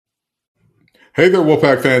Hey there,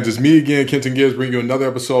 Wolfpack fans. It's me again, Kenton Gibbs, bringing you another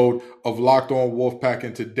episode of Locked On Wolfpack.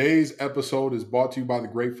 And today's episode is brought to you by the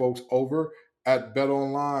great folks over at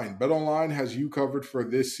BetOnline. BetOnline has you covered for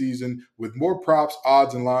this season with more props,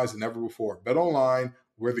 odds, and lines than ever before. BetOnline,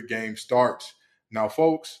 where the game starts. Now,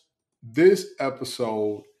 folks, this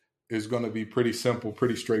episode is going to be pretty simple,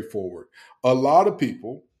 pretty straightforward. A lot of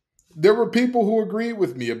people, there were people who agreed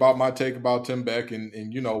with me about my take about Tim Beck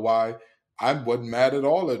and you know why I wasn't mad at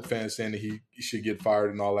all at fans saying that he should get fired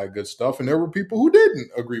and all that good stuff. And there were people who didn't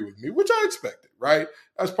agree with me, which I expected, right?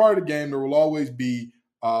 As part of the game, there will always be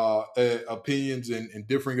opinions and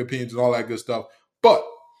differing opinions and all that good stuff. But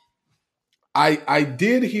I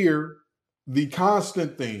did hear the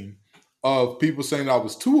constant theme of people saying I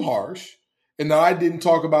was too harsh and that I didn't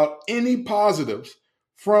talk about any positives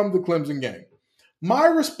from the Clemson game. My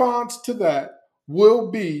response to that will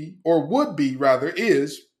be, or would be rather,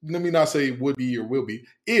 is, let me not say would be or will be,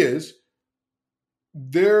 is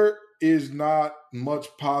there is not much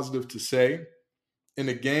positive to say in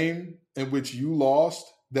a game in which you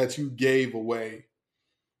lost that you gave away.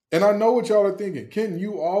 And I know what y'all are thinking. Ken,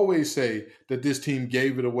 you always say that this team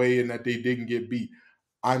gave it away and that they didn't get beat.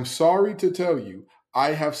 I'm sorry to tell you,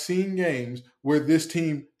 I have seen games where this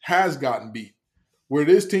team has gotten beat. Where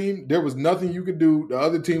this team, there was nothing you could do. The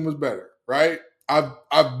other team was better, right?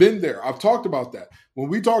 I've been there. I've talked about that. When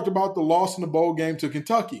we talked about the loss in the bowl game to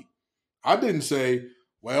Kentucky, I didn't say,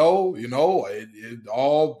 well, you know, it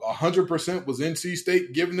all 100% was NC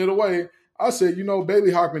State giving it away. I said, you know,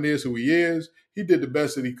 Bailey Hockman is who he is. He did the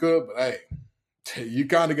best that he could, but hey, you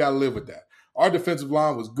kind of got to live with that. Our defensive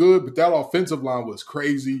line was good, but that offensive line was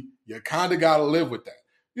crazy. You kind of got to live with that.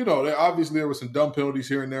 You know, obviously there were some dumb penalties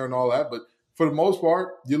here and there and all that, but for the most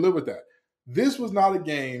part, you live with that. This was not a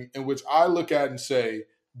game in which I look at and say,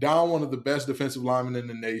 down one of the best defensive linemen in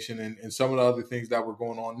the nation and some of the other things that were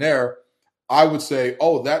going on there, I would say,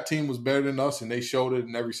 oh, that team was better than us and they showed it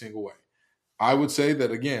in every single way. I would say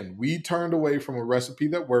that, again, we turned away from a recipe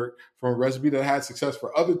that worked, from a recipe that had success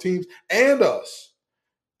for other teams and us,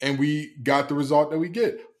 and we got the result that we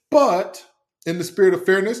get. But in the spirit of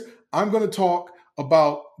fairness, I'm going to talk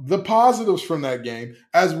about the positives from that game,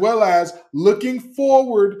 as well as looking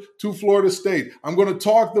forward to Florida State. I'm going to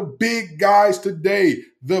talk the big guys today,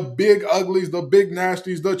 the big uglies, the big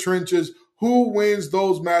nasties, the trenches. Who wins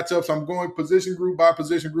those matchups? I'm going position group by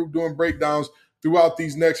position group, doing breakdowns throughout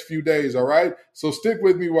these next few days, all right? So stick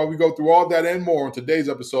with me while we go through all that and more on today's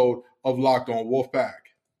episode of Locked On Wolfpack.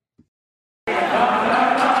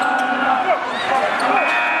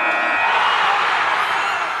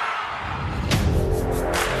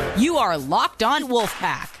 You are Locked On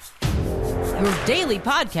Wolfpack, your daily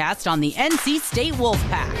podcast on the NC State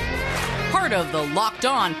Wolfpack. Part of the Locked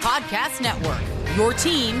On Podcast Network, your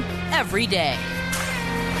team every day.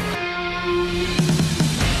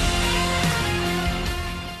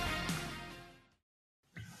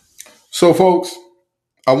 So, folks,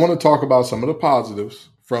 I want to talk about some of the positives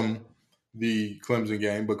from the Clemson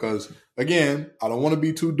game because, again, I don't want to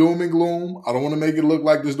be too doom and gloom. I don't want to make it look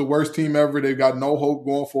like this is the worst team ever. They've got no hope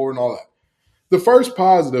going forward and all that. The first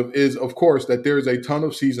positive is, of course, that there is a ton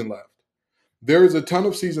of season left. There is a ton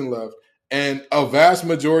of season left, and a vast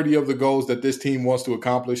majority of the goals that this team wants to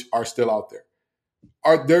accomplish are still out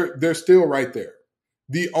there. They're still right there.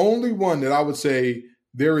 The only one that I would say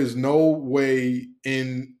there is no way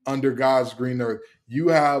in under God's green earth you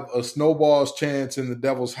have a snowball's chance in the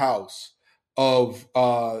devil's house of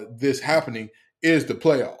this happening is the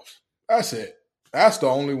playoffs. That's it. That's the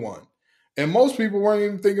only one. And most people weren't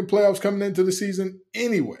even thinking playoffs coming into the season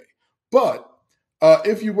anyway. But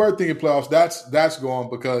if you were thinking playoffs, that's gone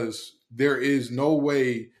because there is no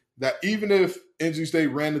way that even if NC State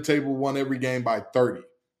ran the table, won every game by 30,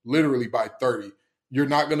 literally by 30, you're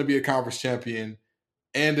not going to be a conference champion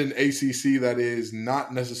and an ACC that is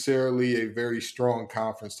not necessarily a very strong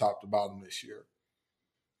conference top to bottom this year.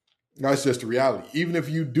 That's just the reality. Even if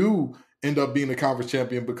you do end up being a conference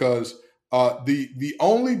champion, because the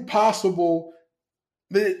only possible,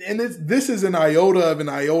 and this is an iota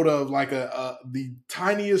of like the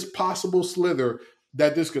tiniest possible slither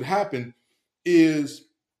that this could happen, is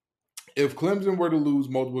if Clemson were to lose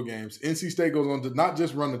multiple games, NC State goes on to not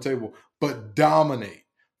just run the table, but dominate.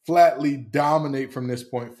 Flatly dominate from this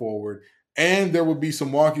point forward, and there would be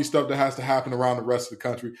some wonky stuff that has to happen around the rest of the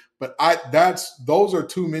country. But those are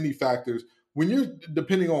too many factors. When you're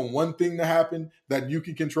depending on one thing to happen that you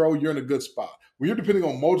can control, you're in a good spot. When you're depending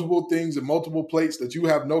on multiple things and multiple plates that you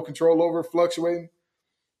have no control over fluctuating,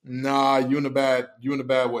 nah, you're in a bad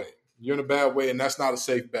way. You're in a bad way, and that's not a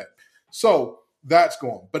safe bet. So that's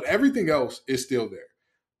gone. But everything else is still there.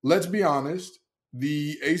 Let's be honest.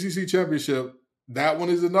 The ACC championship that one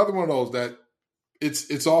is another one of those that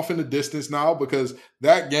it's off in the distance now because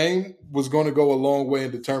that game was going to go a long way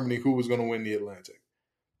in determining who was going to win the Atlantic.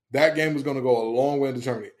 That game was going to go a long way in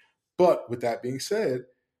determining. But with that being said,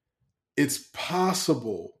 it's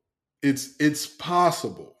possible. It's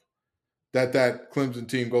possible that Clemson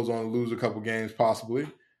team goes on to lose a couple games, possibly.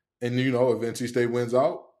 And, if NC State wins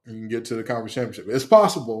out, you can get to the conference championship. It's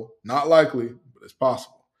possible. Not likely, but it's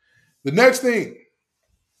possible. The next thing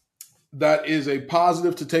that is a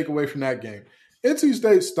positive to take away from that game, NC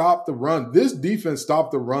State stopped the run. This defense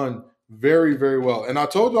stopped the run very, very well. And I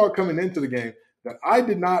told y'all coming into the game that I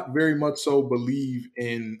did not very much so believe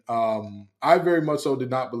in Clemson's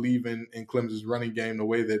running game the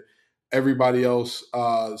way that everybody else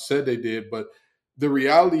said they did. But the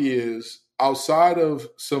reality is, outside of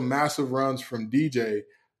some massive runs from DJ,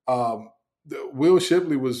 Will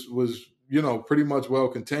Shipley was pretty much well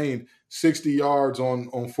contained. 60 yards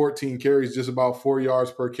on 14 carries, just about 4 yards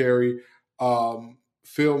per carry.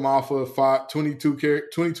 Phil Maffa,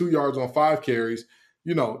 22 yards on 5 carries.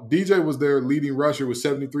 DJ was their leading rusher with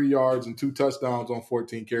 73 yards and 2 touchdowns on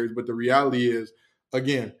 14 carries. But the reality is,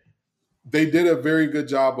 again, they did a very good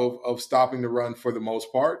job of stopping the run for the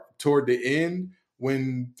most part. Toward the end,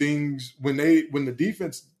 when the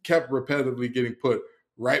defense kept repetitively getting put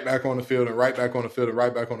right back on the field and right back on the field and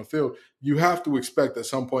right back on the field, you have to expect at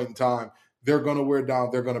some point in time they're going to wear down,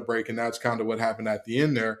 they're going to break, and that's kind of what happened at the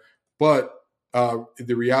end there. But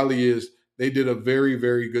the reality is they did a very,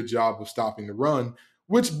 very good job of stopping the run,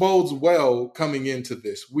 which bodes well coming into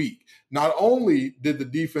this week. Not only did the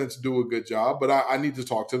defense do a good job, but I need to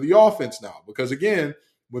talk to the offense now because, again,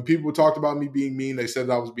 when people talked about me being mean, they said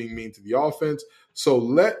I was being mean to the offense. So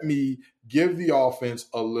let me give the offense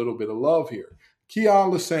a little bit of love here.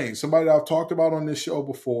 Keon Lesane, somebody that I've talked about on this show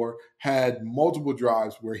before, had multiple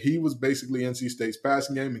drives where he was basically NC State's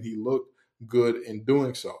passing game, and he looked good in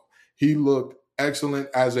doing so. He looked excellent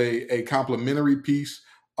as a complementary piece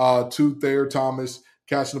to Thayer Thomas,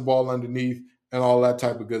 catching the ball underneath and all that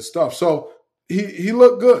type of good stuff. So he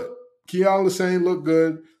looked good. Keon Lesane looked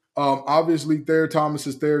good. Obviously, Thayer Thomas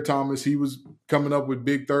is Thayer Thomas. He was coming up with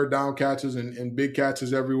big third down catches and big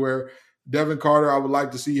catches everywhere. Devin Carter, I would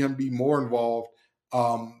like to see him be more involved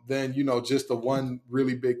than, just the one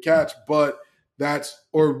really big catch. But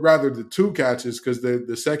or rather the 2 catches, because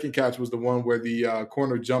the second catch was the one where the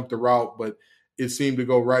corner jumped the route, but it seemed to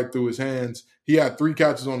go right through his hands. He had 3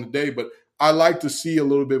 catches on the day, but I like to see a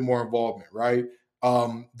little bit more involvement, right?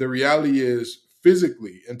 The reality is,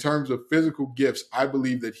 physically, in terms of physical gifts, I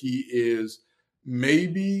believe that he is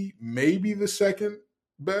maybe the second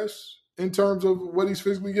best in terms of what he's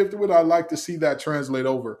physically gifted with. I'd like to see that translate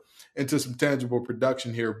over into some tangible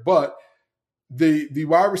production here. But the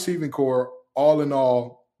wide receiving core, all in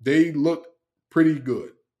all, they looked pretty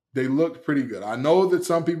good. They looked pretty good. I know that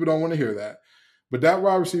some people don't want to hear that, but that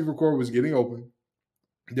wide receiver core was getting open.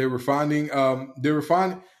 They were finding,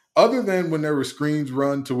 other than when there were screens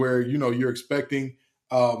run to where, you're expecting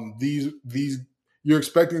you're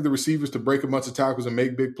expecting the receivers to break a bunch of tackles and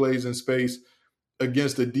make big plays in space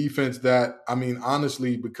against a defense that,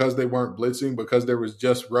 honestly, because they weren't blitzing, because there was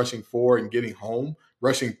just rushing 4 and getting home,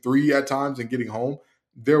 rushing 3 at times and getting home,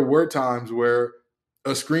 there were times where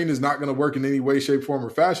a screen is not going to work in any way, shape, form, or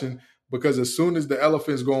fashion, because as soon as the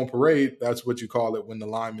elephants go on parade, that's what you call it when the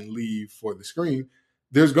linemen leave for the screen,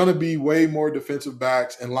 there's going to be way more defensive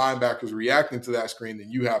backs and linebackers reacting to that screen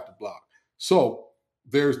than you have to block. So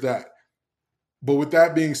there's that. But with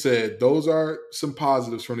that being said, those are some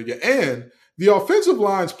positives from the game. And the offensive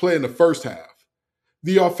line's play in the first half.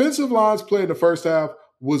 The offensive line's play in the first half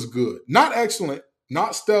was good. Not excellent,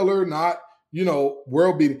 not stellar, not,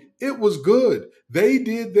 world beating. It was good. They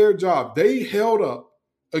did their job. They held up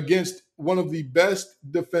against one of the best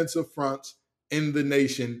defensive fronts in the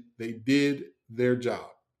nation. They did their job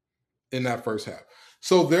in that first half.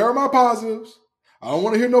 So there are my positives. I don't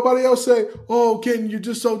want to hear nobody else say, "Oh, Ken, you're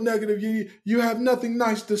just so negative. You have nothing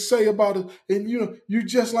nice to say about it. And, you're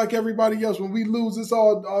just like everybody else. When we lose, it's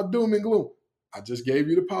all doom and gloom." I just gave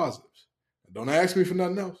you the positives. Don't ask me for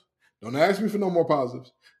nothing else. Don't ask me for no more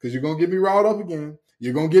positives, because you're going to get me riled up again.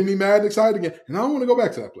 You're going to get me mad and excited again. And I don't want to go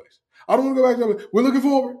back to that place. I don't want to go back to that place. We're looking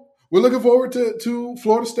forward. We're looking forward to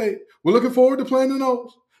Florida State. We're looking forward to playing the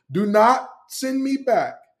nose. Do not send me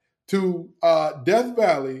back to Death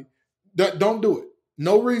Valley. Don't do it.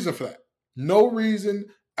 No reason for that. No reason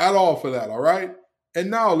at all for that, all right? And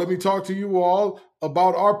now let me talk to you all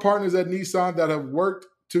about our partners at Nissan that have worked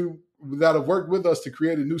with us to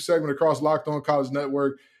create a new segment across Locked On College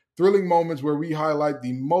Network, thrilling moments where we highlight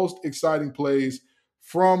the most exciting plays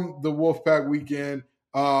from the Wolfpack weekend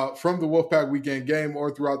game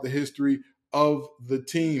or throughout the history of the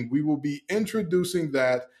team. We will be introducing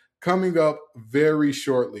that coming up very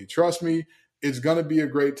shortly. Trust me, it's going to be a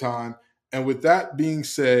great time. And with that being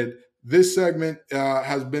said, this segment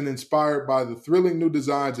has been inspired by the thrilling new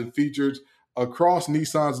designs and features across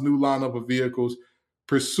Nissan's new lineup of vehicles.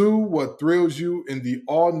 Pursue what thrills you in the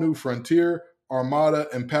all-new Frontier, Armada,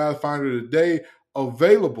 and Pathfinder today,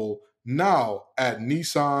 available now at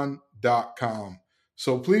Nissan.com.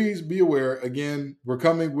 So please be aware, again, we're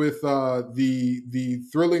coming with the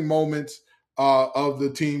thrilling moments of the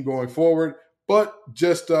team going forward, but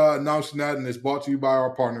just announcing that, and it's brought to you by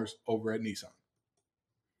our partners over at Nissan.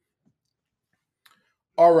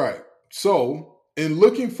 All right, so in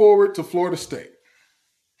looking forward to Florida State,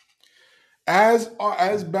 as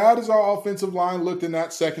bad as our offensive line looked in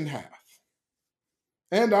that second half,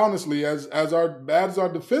 and honestly, as bad as our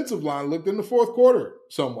defensive line looked in the fourth quarter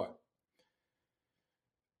somewhat,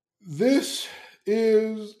 this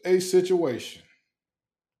is a situation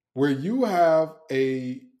where you have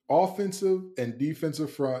a offensive and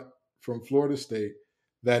defensive front from Florida State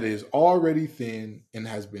that is already thin and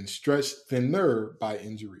has been stretched thinner by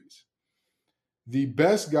injuries. The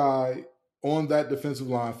best guy on that defensive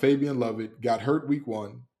line, Fabian Lovett, got hurt week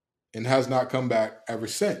 1 and has not come back ever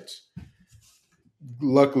since.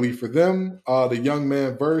 Luckily for them, the young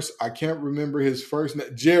man Verse, I can't remember his first name,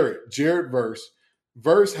 Jared Verse.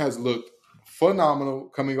 Verse has looked phenomenal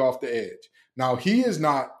coming off the edge. Now, he is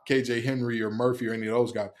not KJ Henry or Murphy or any of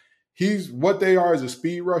those guys. He's what they are as a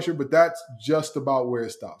speed rusher, but that's just about where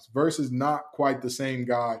it stops. Verse is not quite the same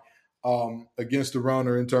guy against the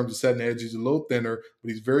runner in terms of setting the edge. He's a little thinner,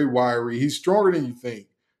 but he's very wiry. He's stronger than you think.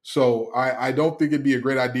 So I don't think it'd be a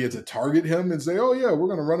great idea to target him and say, oh, yeah, we're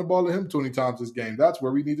going to run the ball to him 20 times this game. That's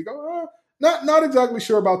where we need to go. Not exactly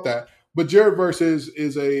sure about that. But Jared Verse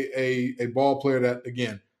is a ball player that,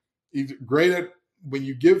 again, he's great at when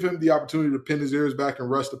you give him the opportunity to pin his ears back and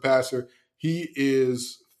rush the passer. He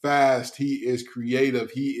is fast. He is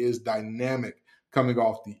creative. He is dynamic coming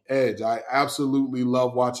off the edge. I absolutely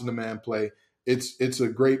love watching the man play. It's a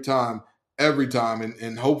great time every time,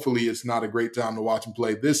 and hopefully it's not a great time to watch him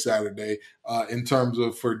play this Saturday in terms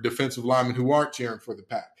of for defensive linemen who aren't cheering for the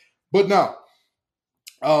Pack. But now,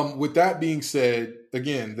 with that being said,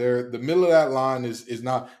 again, the middle of that line is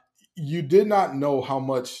not – you did not know how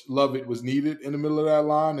much Lovett was needed in the middle of that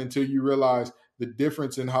line until you realize the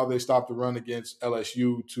difference in how they stopped the run against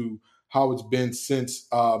LSU to how it's been since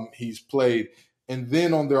he's played. And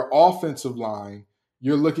then on their offensive line,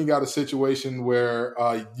 you're looking at a situation where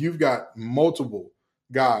you've got multiple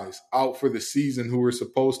guys out for the season who are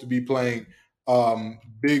supposed to be playing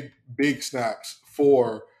big snaps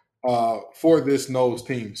for this nose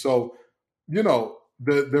team. So, you know,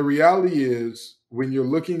 the reality is when you're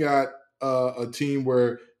looking at a team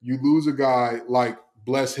where you lose a guy like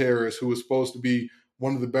Bless Harris, who was supposed to be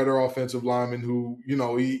one of the better offensive linemen, who, you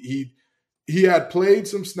know, he had played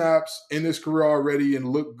some snaps in his career already and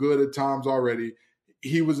looked good at times already.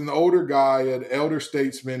 He was an older guy, an elder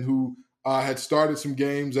statesman who had started some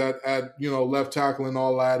games at left tackle and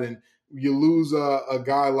all that. And you lose a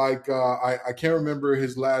guy like I can't remember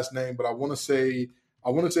his last name, but I want to say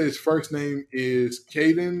his first name is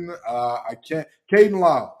Caden. Caden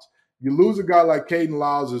Lyles. You lose a guy like Caden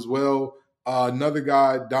Lyles as well. Another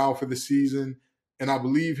guy down for the season, and I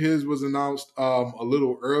believe his was announced a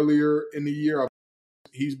little earlier in the year.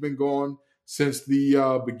 He's been gone since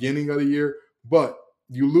the beginning of the year, but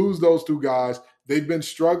you lose those two guys. They've been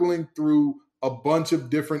struggling through a bunch of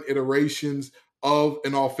different iterations of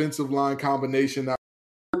an offensive line combination that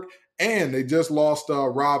worked, and they just lost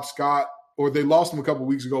Rob Scott, or they lost him a couple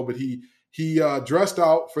weeks ago, but he dressed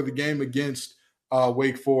out for the game against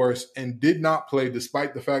Wake Forest and did not play,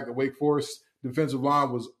 despite the fact that Wake Forest defensive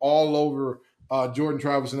line was all over Jordan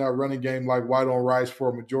Travis in that running game like white on rice for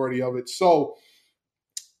a majority of it. So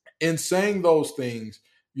in saying those things,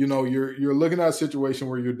 you know, you're looking at a situation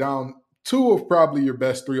where you're down two of probably your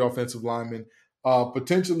best three offensive linemen,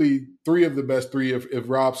 potentially three of the best three if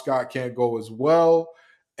Rob Scott can't go as well.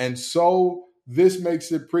 And so this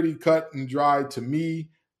makes it pretty cut and dry to me.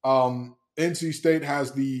 NC State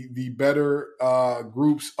has the better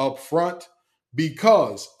groups up front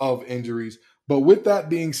because of injuries. But with that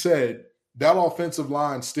being said, that offensive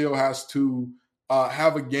line still has to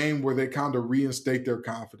have a game where they kind of reinstate their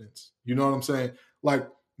confidence. You know what I'm saying? Like,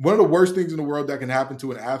 one of the worst things in the world that can happen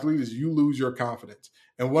to an athlete is you lose your confidence.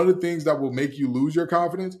 And one of the things that will make you lose your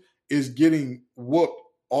confidence is getting whooped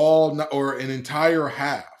or an entire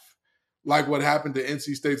half, like what happened to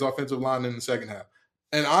NC State's offensive line in the second half.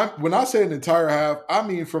 And when I say an entire half, I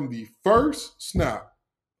mean from the first snap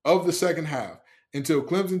of the second half until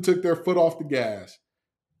Clemson took their foot off the gas.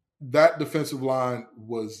 that defensive line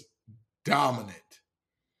was dominant.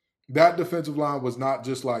 That defensive line was not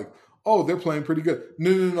just like, oh, they're playing pretty good.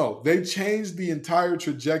 No. They changed the entire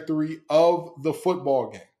trajectory of the football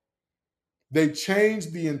game. They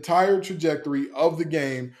changed the entire trajectory of the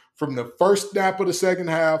game from the first snap of the second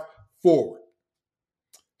half forward.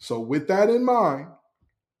 So with that in mind,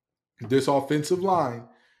 this offensive line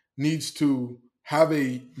needs to have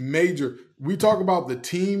a major, we talk about the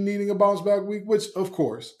team needing a bounce back week, which of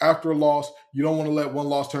course, after a loss, you don't want to let one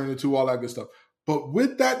loss turn into all that good stuff. But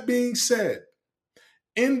with that being said,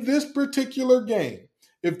 in this particular game,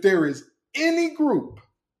 if there is any group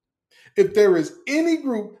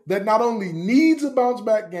that not only needs a bounce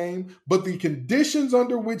back game, but the conditions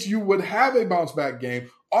under which you would have a bounce back game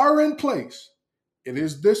are in place, it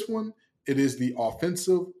is this one. It is the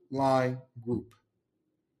offensive line group.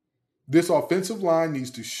 This offensive line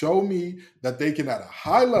needs to show me that they can, at a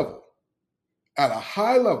high level,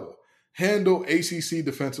 handle ACC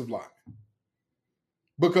defensive line.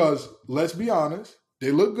 Because let's be honest,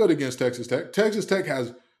 they look good against Texas Tech. Texas Tech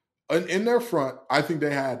has, in their front, I think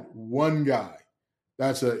they had one guy.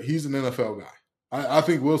 He's an NFL guy. I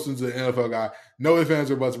think Wilson's an NFL guy. No ifs,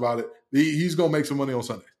 ands, or buts about it. He's going to make some money on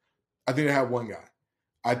Sunday. I think they have one guy.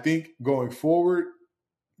 I think going forward,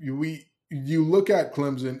 you look at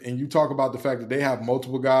Clemson and you talk about the fact that they have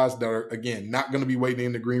multiple guys that are, again, not going to be waiting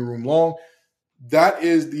in the green room long. That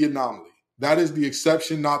is the anomaly. That is the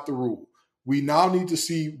exception, not the rule. We now need to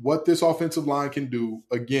see what this offensive line can do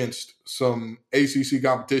against some ACC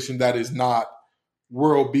competition that is not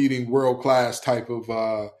world-beating, world-class type of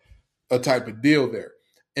deal there.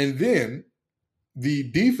 And then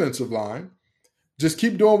the defensive line, just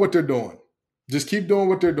keep doing what they're doing.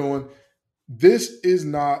 This is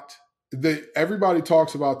not everybody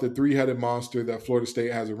talks about the three-headed monster that Florida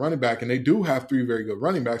State has a running back, and they do have three very good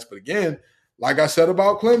running backs. But again, like I said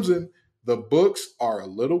about Clemson, the books are a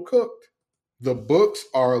little cooked. The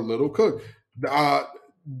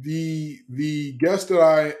guest that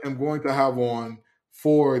I am going to have on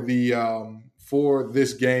for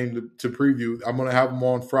this game to preview, I'm going to have him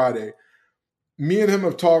on Friday. Me and him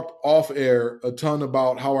have talked off air a ton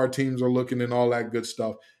about how our teams are looking and all that good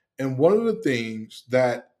stuff. And one of the things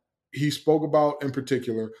that he spoke about in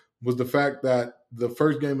particular was the fact that the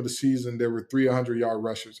first game of the season, there were 300-yard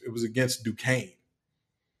rushers. It was against Duquesne.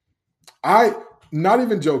 Not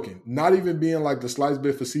even joking, not even being like the slightest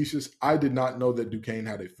bit facetious, I did not know that Duquesne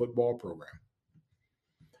had a football program.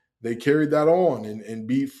 They carried that on and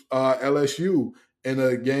beat LSU in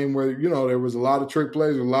a game where, there was a lot of trick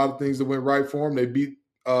plays, a lot of things that went right for them. They beat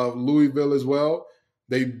Louisville as well.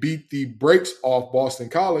 They beat the brakes off Boston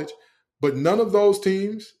College. But none of those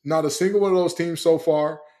teams, not a single one of those teams so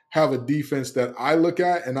far, have a defense that I look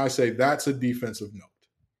at and I say that's a defensive note.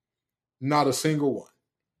 Not a single one.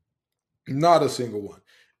 Not a single one.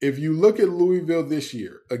 If you look at Louisville this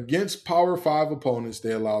year, against Power 5 opponents,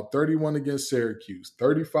 they allowed 31 against Syracuse,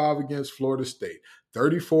 35 against Florida State,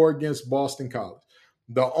 34 against Boston College.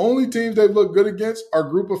 The only teams they've looked good against are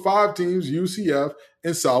Group of 5 teams, UCF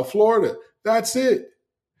and South Florida. That's it.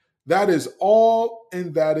 That is all,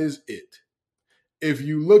 and that is it. If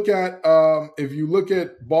you look at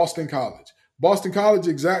Boston College,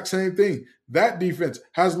 exact same thing. That defense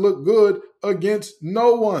has looked good against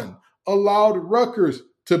no one. Allowed Rutgers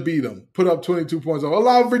to beat them, put up 22 points.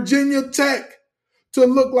 Allowed Virginia Tech to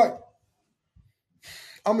look like.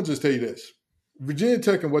 I'm going to just tell you this. Virginia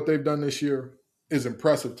Tech and what they've done this year is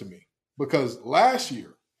impressive to me. Because last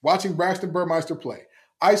year, watching Braxton Burmeister play,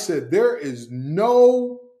 I said there is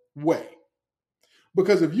no way.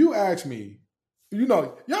 Because if you ask me,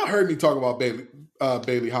 y'all heard me talk about Bailey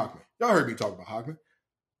Hockman. Y'all heard me talk about Hockman.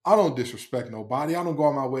 I don't disrespect nobody. I don't go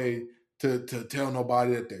on my way to tell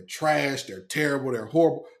nobody that they're trash, they're terrible, they're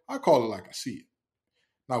horrible. I call it like I see it.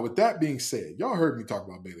 Now, with that being said, y'all heard me talk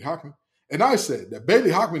about Bailey Hockman. And I said that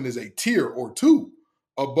Bailey Hockman is a tier or two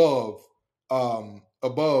above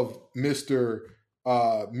Mr.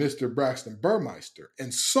 Braxton Burmeister.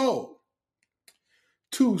 And so,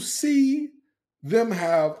 to see them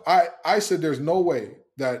have, I said there's no way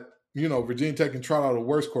that, Virginia Tech can trot out a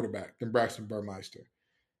worse quarterback than Braxton Burmeister.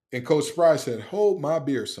 And Coach Spry said, hold my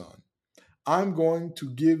beer, son. I'm going to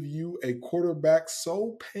give you a quarterback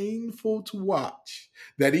so painful to watch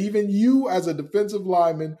that even you as a defensive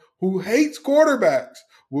lineman who hates quarterbacks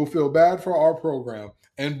will feel bad for our program.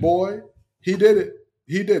 And boy, he did it.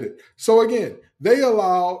 He did it. So again, they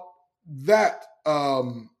allowed that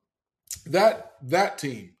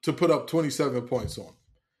team to put up 27 points on them.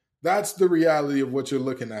 That's the reality of what you're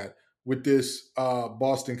looking at with this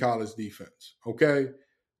Boston College defense, okay?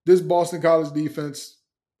 This Boston College defense,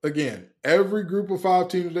 Again, every group of 5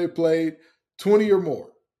 teams they played, 20 or more.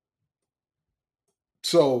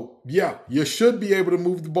 So, yeah, you should be able to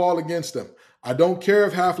move the ball against them. I don't care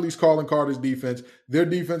if Hafley's calling Carter's defense. Their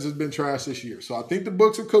defense has been trash this year. So I think the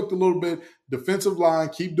books are cooked a little bit. Defensive line,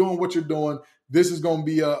 keep doing what you're doing. This is going to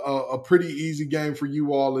be a pretty easy game for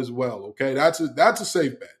you all as well, okay? That's a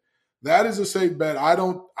safe bet. That is a safe bet. I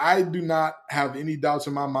do not have any doubts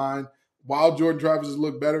in my mind. While Jordan Travis has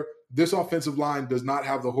looked better, this offensive line does not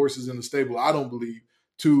have the horses in the stable, I don't believe,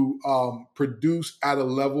 to produce at a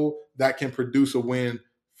level that can produce a win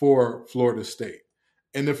for Florida State.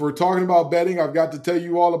 And if we're talking about betting, I've got to tell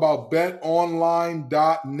you all about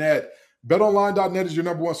betonline.net. Betonline.net is your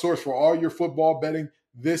number one source for all your football betting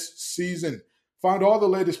this season. Find all the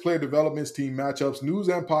latest player developments, team matchups, news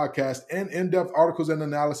and podcasts, and in-depth articles and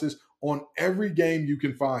analysis on every game you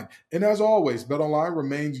can find. And as always, BetOnline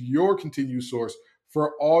remains your continued source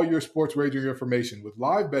for all your sports wagering information with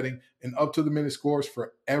live betting and up-to-the-minute scores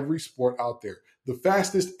for every sport out there. The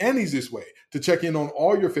fastest and easiest way to check in on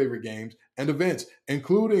all your favorite games and events,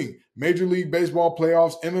 including Major League Baseball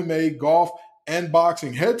playoffs, MMA, golf, and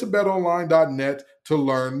boxing. Head to betonline.net to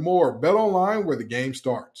learn more. BetOnline, where the game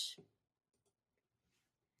starts.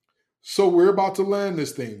 So we're about to land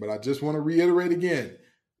this thing, but I just want to reiterate again,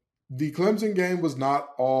 the Clemson game was not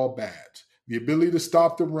all bad. The ability to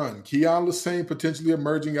stop the run, Keon Lassane potentially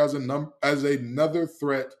emerging as another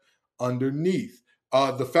threat underneath.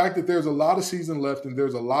 The fact that there's a lot of season left and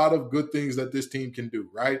there's a lot of good things that this team can do,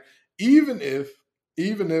 right? Even if,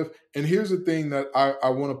 and here's the thing that I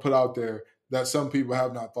want to put out there that some people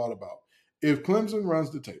have not thought about. If Clemson runs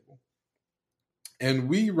the table and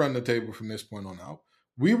we run the table from this point on out,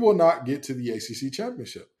 we will not get to the ACC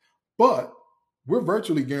championship. But we're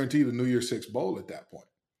virtually guaranteed a New Year's Six bowl at that point.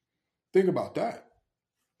 Think about that.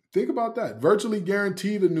 Virtually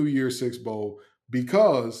guaranteed a New Year's Six bowl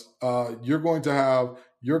because you're going to have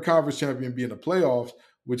your conference champion be in the playoffs,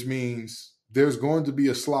 which means there's going to be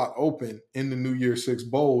a slot open in the New Year's Six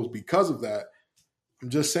bowls because of that. I'm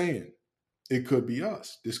just saying, it could be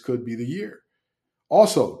us. This could be the year.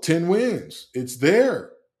 Also, 10 wins. It's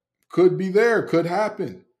there. Could be there. Could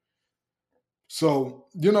happen. So,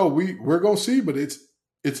 we're going to see, but it's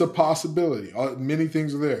a possibility. Many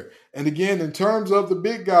things are there. And again, in terms of the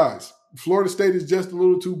big guys, Florida State is just a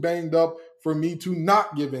little too banged up for me to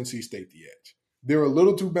not give NC State the edge. They're a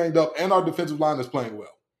little too banged up, and our defensive line is playing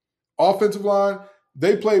well. Offensive line,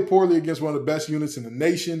 they played poorly against one of the best units in the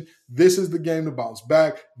nation. This is the game to bounce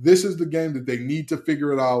back. This is the game that they need to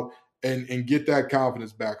figure it out and get that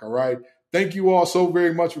confidence back, all right? Thank you all so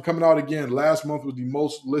very much for coming out again. Last month was the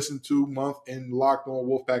most listened to month in Locked On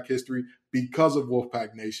Wolfpack history because of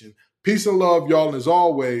Wolfpack Nation. Peace and love, y'all, and as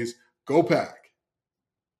always, go Pack.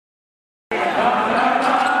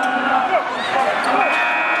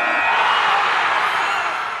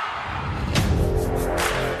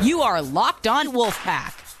 You are Locked On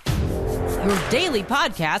Wolfpack, your daily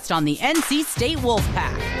podcast on the NC State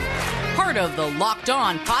Wolfpack, part of the Locked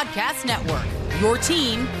On Podcast Network, your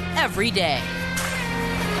team every day.